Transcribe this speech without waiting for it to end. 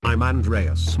I'm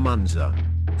Andreas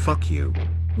Fuck you.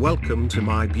 Welcome to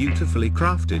my beautifully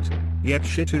crafted, yet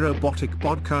shitty robotic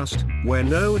podcast, where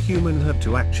no human had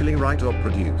to actually write or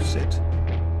produce it.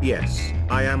 Yes,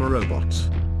 I am a robot.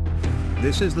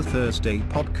 This is the Thursday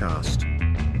podcast.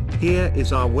 Here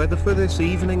is our weather for this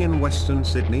evening in Western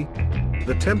Sydney.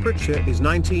 The temperature is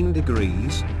 19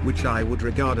 degrees, which I would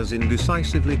regard as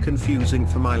indecisively confusing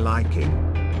for my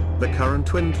liking. The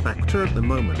current wind factor at the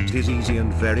moment is easy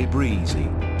and very breezy.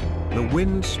 The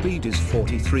wind speed is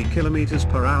 43 km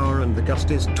per hour and the gust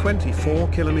is 24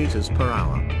 km per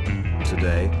hour.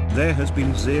 Today, there has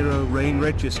been zero rain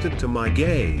registered to my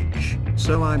gauge,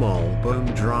 so I'm all bone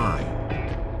dry.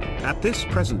 At this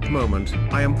present moment,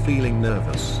 I am feeling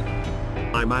nervous.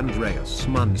 I'm Andreas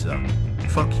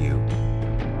Fuck you.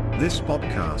 This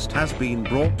podcast has been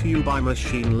brought to you by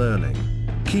machine learning.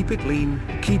 Keep it lean,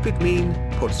 keep it mean,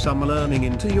 put some learning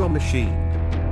into your machine.